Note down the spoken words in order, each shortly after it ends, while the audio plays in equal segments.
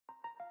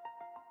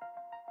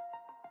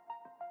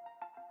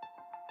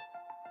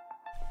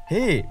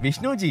Hey,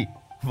 Vishnuji,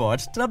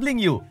 what's troubling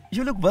you?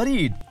 You look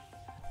worried.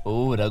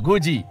 Oh,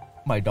 Raghuji,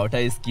 my daughter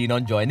is keen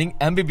on joining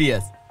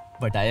MBBS,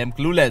 but I am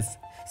clueless.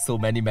 So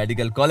many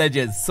medical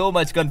colleges, so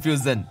much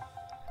confusion.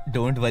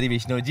 Don't worry,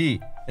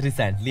 Vishnuji.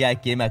 Recently, I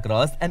came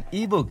across an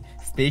eBook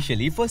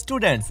specially for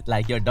students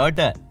like your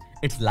daughter.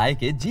 It's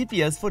like a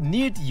GPS for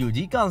NEET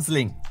UG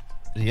counseling.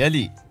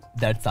 Really?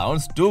 That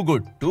sounds too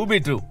good to be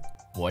true.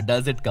 What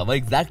does it cover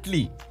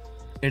exactly?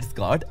 It's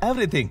got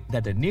everything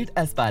that a NEET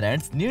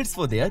aspirant needs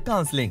for their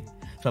counseling.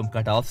 From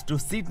cutoffs to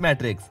seat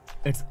metrics,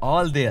 it's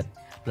all there.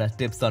 Plus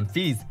tips on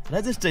fees,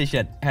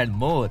 registration and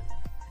more.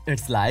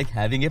 It's like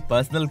having a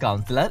personal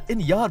counselor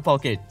in your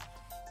pocket.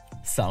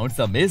 Sounds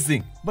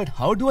amazing, but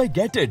how do I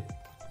get it?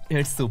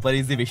 It's super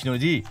easy,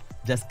 Vishnuji.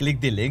 Just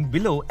click the link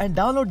below and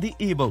download the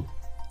ebook.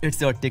 It's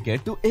your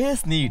ticket to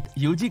ace NEET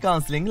UG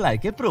counseling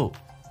like a pro.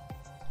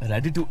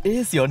 Ready to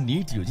ace your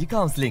NEET UG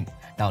counseling?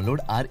 Download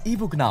our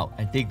ebook now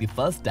and take the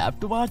first step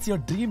towards your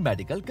dream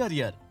medical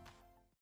career.